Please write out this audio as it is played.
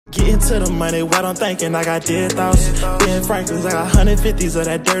Getting to the money, what I'm thinking, I got dead thoughts. Being Franklin's, I got 150s of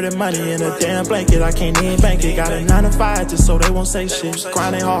that dirty money in a damn blanket. I can't even bank it. Got a 9 to 5 just so they won't say shit.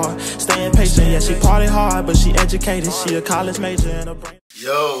 Grinding hard, staying patient. Yeah, she party hard, but she educated. She a college major and a brain.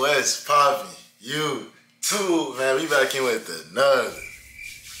 Yo, what's poppin'? You too, man. We back in with another.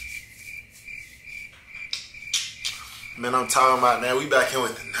 Man, I'm talking about, man, we back in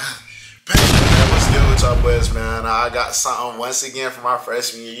with another. Man, what's good with y'all boys, man? I got something once again from our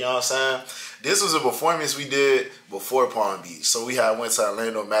freshman year, you know what I'm saying? This was a performance we did before Palm Beach. So we went to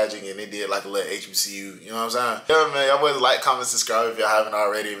Orlando Magic and they did like a little HBCU, you know what I'm saying? Yeah, man, y'all boys like, comment, subscribe if y'all haven't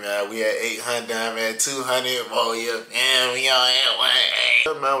already, man. We at 800, man, 200 more, yeah, man, we all at 1.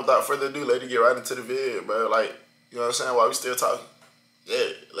 Yeah, man, without further ado, let's get right into the vid, bro. Like, you know what I'm saying? While we still talking. Yeah,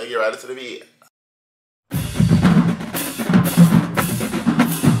 let's get right into the vid.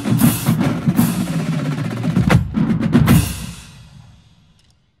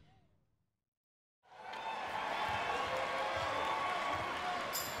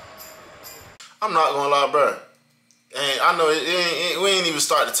 I'm not gonna lie, bro. And I know we ain't even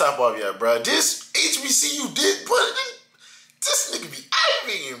started the top off yet, bro. This HBCU did, but this nigga be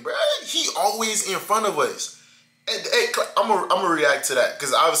aggravating, bro. He always in front of us. I'm gonna react to that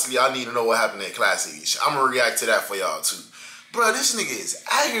because obviously I need to know what happened at Classic. I'm gonna react to that for y'all too, bro. This nigga is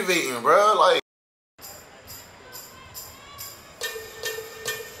aggravating, bro. Like.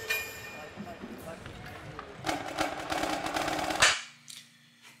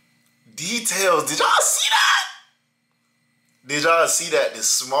 Details. Did y'all see that? Did y'all see that? The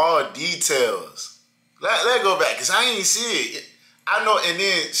small details. Let go back, because I ain't see it. I know, and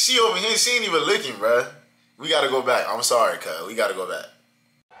then she over here, she ain't even looking, bruh. We got to go back. I'm sorry, cuz. We got to go back.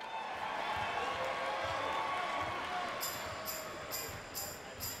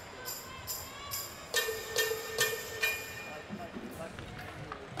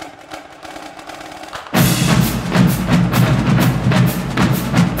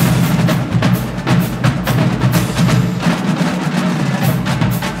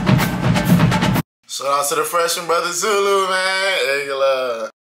 Shout out to the freshman brother Zulu, man. Egala.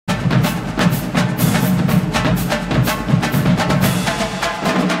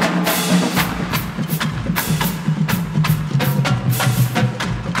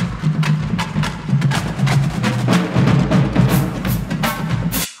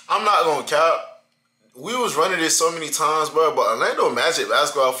 I'm not gonna cap. We was running this so many times, bro, but Orlando Magic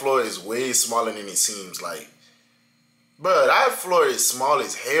basketball floor is way smaller than it seems. Like, bro, that floor is small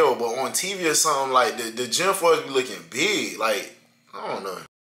as hell, but on TV or something, like, the gym floors be looking big. Like, I don't know.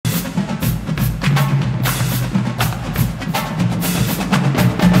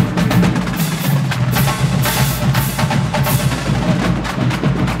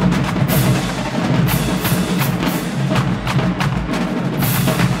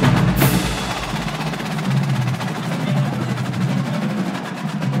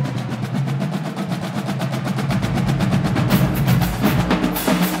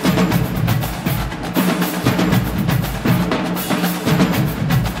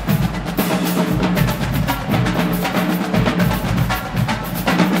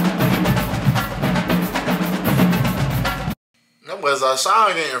 Was I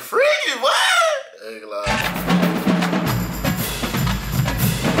sound getting freaky, what?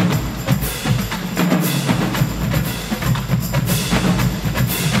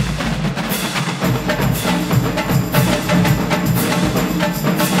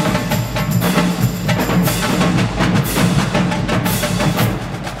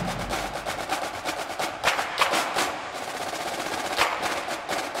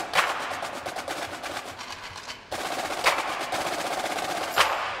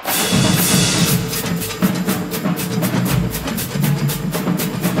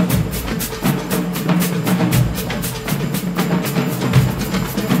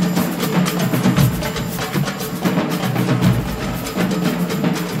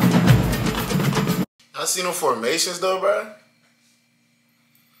 I see no formations though, bro.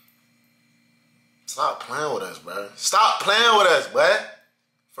 Stop playing with us, bro. Stop playing with us, bro.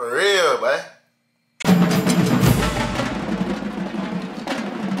 For real, bro.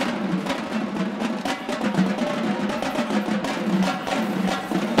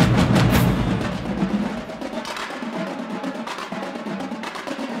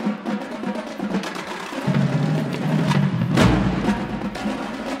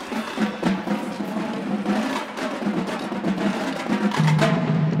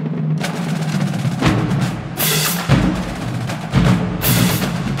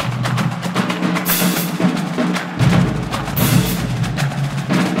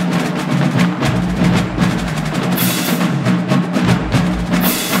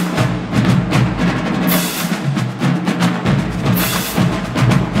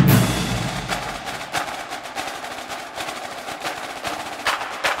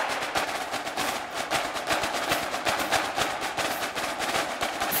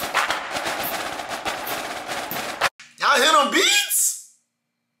 hear them beats?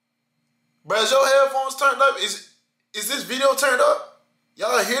 Bro, is your headphones turned up? Is this video turned up?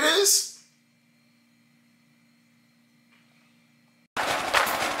 Y'all hear this?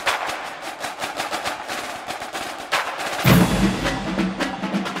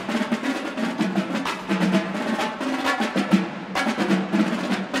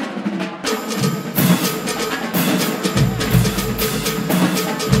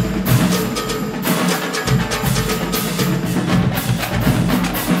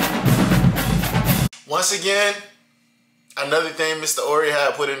 Once again, another thing Mr. Ori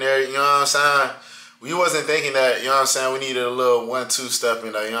had put in there, you know what I'm saying? We wasn't thinking that, you know what I'm saying, we needed a little 1-2 step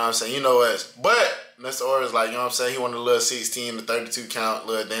in there, you know what I'm saying? You know us. But Mr. Ori was like, you know what I'm saying, he wanted a little 16 to 32 count,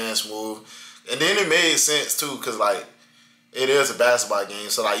 little dance move. And then it made sense too, because like, it is a basketball game.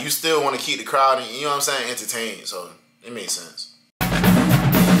 So like, you still want to keep the crowd, you know what I'm saying, entertained. So it made sense.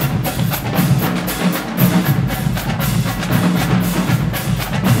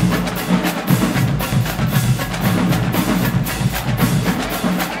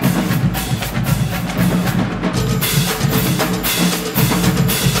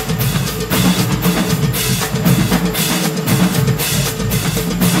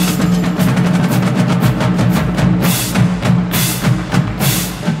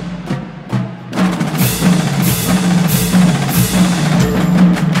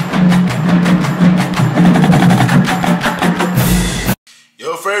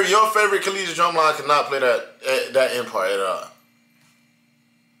 Your favorite collegiate drumline cannot play that end part at all.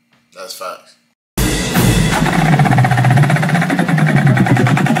 That's facts.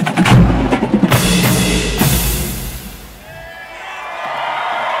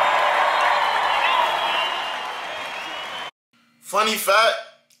 Funny fact,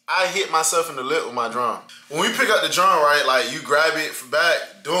 I hit myself in the lip with my drum. When we pick up the drum, right, like you grab it from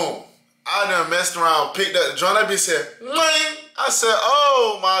back, boom. I done messed around, picked up the drum, that bitch said, Ling! I said,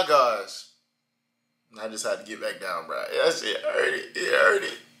 oh my gosh. And I just had to get back down, bro. That shit hurt it. It hurt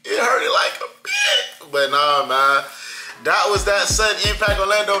it. It hurt it like a bitch. But nah, man. That was that Sudden Impact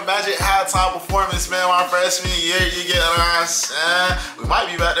Orlando Magic halftime performance, man. My freshman year, you get what I'm saying? We might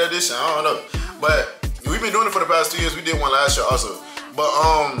be back there this year, I don't know. But we've been doing it for the past 2 years. We did one last year also. But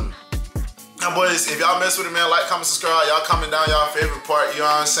now, boys, if y'all mess with it, man, like, comment, subscribe. Y'all comment down y'all favorite part, you know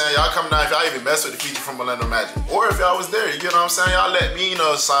what I'm saying? Y'all comment down if y'all even mess with the feature from Orlando Magic. Or if y'all was there, you get what I'm saying? Y'all let me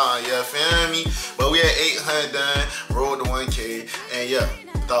know something, yeah, feel me? But we at 800 done, rolled to 1K. And yeah,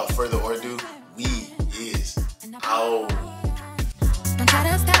 without further ado, we is out.